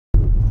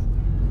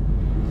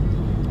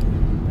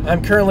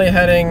I'm currently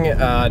heading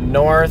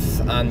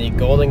north on the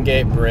Golden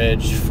Gate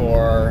Bridge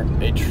for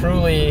a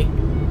truly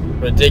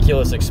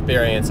ridiculous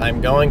experience. I'm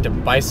going to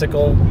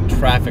bicycle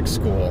traffic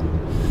school.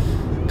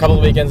 A couple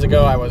of weekends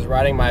ago, I was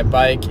riding my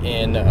bike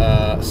in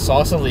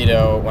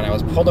Sausalito when I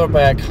was pulled over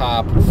by a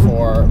cop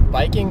for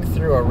biking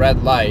through a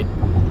red light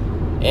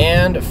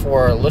and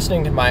for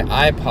listening to my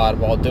iPod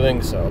while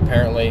doing so.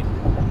 Apparently,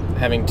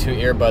 having two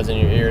earbuds in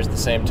your ears at the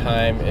same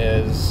time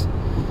is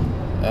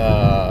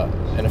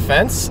an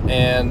offense,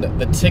 and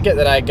the ticket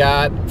that I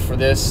got for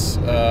this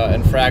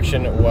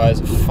infraction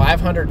was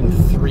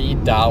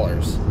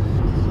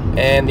 $503.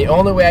 And the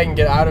only way I can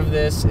get out of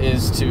this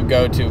is to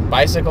go to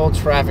bicycle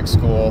traffic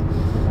school,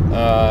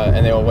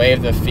 and they will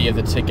waive the fee of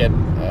the ticket,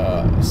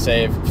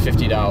 save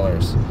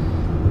 $50.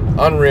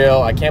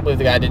 Unreal. I can't believe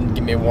the guy didn't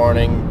give me a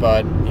warning,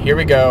 but here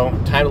we go.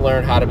 Time to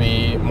learn how to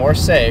be more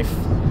safe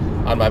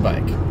on my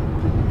bike.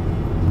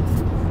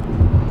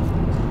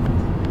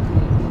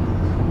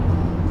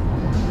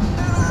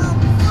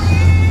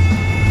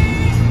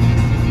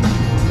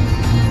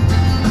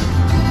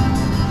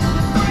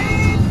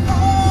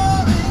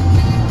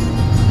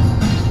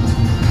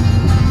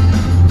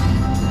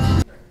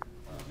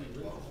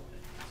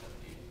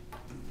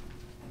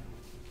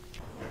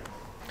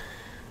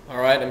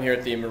 Alright, I'm here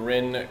at the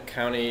Marin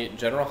County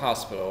General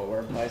Hospital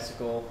where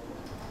bicycle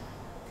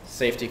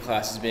safety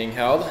class is being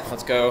held.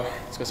 Let's go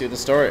see what the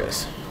story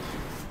is.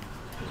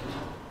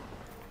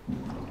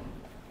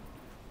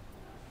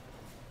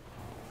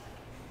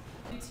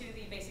 To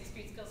the basic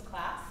street skills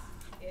class.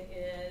 It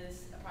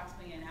is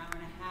approximately an hour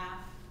and a half,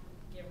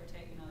 give or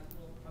take, like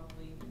we'll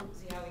probably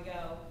see how we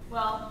go.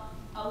 Well,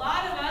 a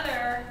lot of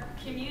other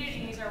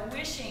communities are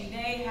wishing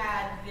they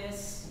had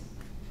this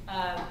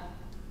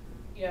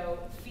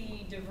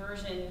fee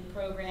diversion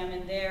program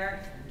in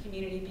their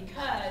community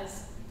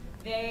because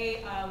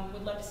they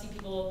would love to see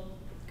people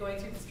going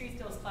through the street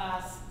skills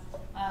class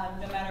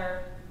no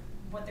matter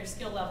what their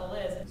skill level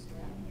is.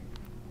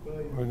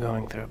 We're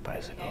going through a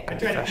bicycle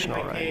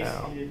confessional right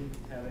now. Okay,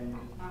 what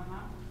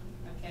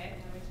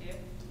about you?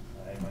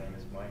 Hi, my name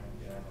is Mike.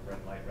 Yeah, I'm a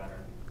red light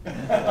runner.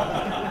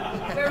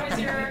 Where was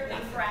your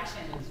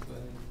infraction?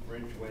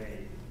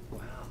 Bridgeway.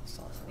 Wow,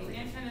 The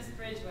infamous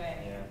Bridgeway,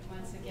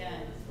 once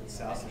again.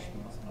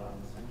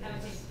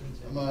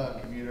 I'm a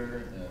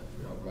commuter and a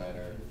road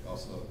rider,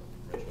 also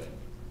Bridgeway.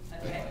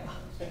 Okay.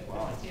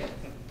 Wow. You?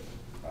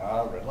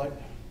 Red light.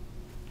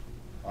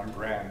 On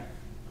Grand,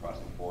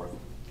 crossing 4th.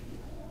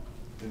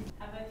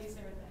 How about you,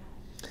 sir, with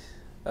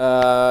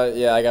that?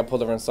 Yeah, I got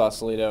pulled over in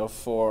Sausalito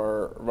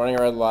for running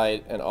a red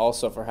light and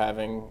also for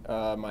having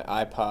my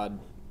iPod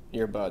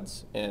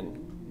earbuds in.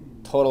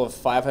 Total of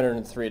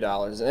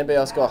 $503. Does anybody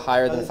else go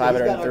higher than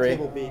 503?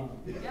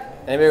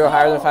 Anybody go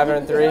higher than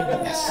 503?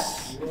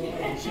 Yes.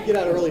 You should get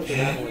out early for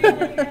that one.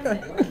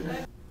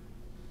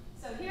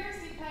 So here's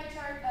the pie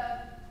chart of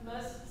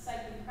most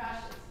cycling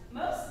crashes.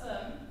 Most of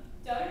them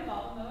don't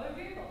involve a motor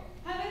vehicle.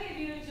 How many of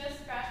you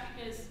just crashed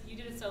because you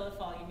did a solo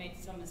fall? You made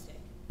some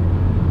mistake.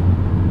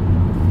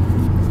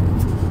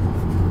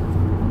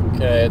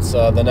 Okay, it's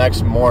the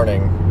next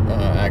morning,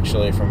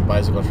 actually, from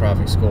bicycle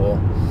traffic school.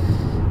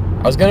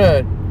 I was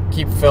gonna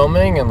keep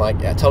filming and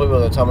tell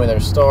people to tell me their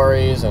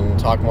stories and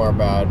talk more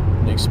about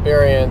the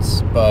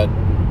experience, but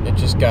it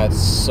just got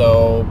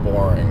so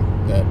boring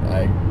that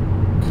I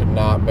could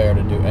not bear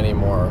to do any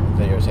more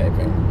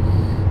videotaping.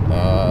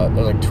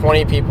 There were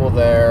 20 people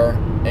there,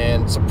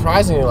 and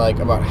surprisingly,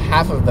 about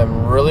half of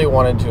them really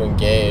wanted to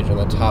engage on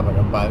the topic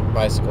of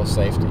bicycle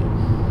safety.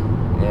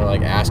 And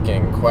they're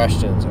asking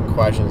questions and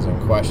questions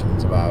and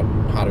questions about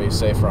how to be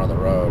safer on the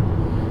road.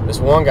 This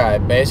one guy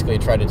basically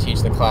tried to teach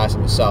the class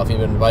himself. He'd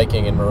been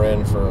biking in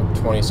Marin for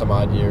 20 some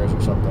odd years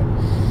or something.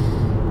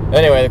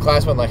 Anyway, the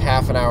class went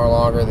half an hour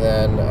longer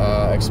than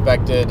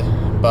expected,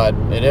 but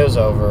it is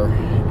over,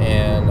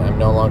 and I'm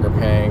no longer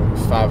paying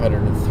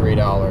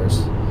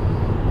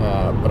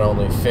 $503, but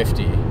only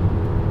 $50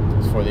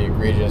 for the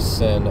egregious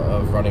sin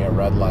of running a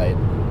red light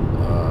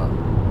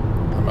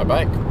on my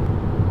bike.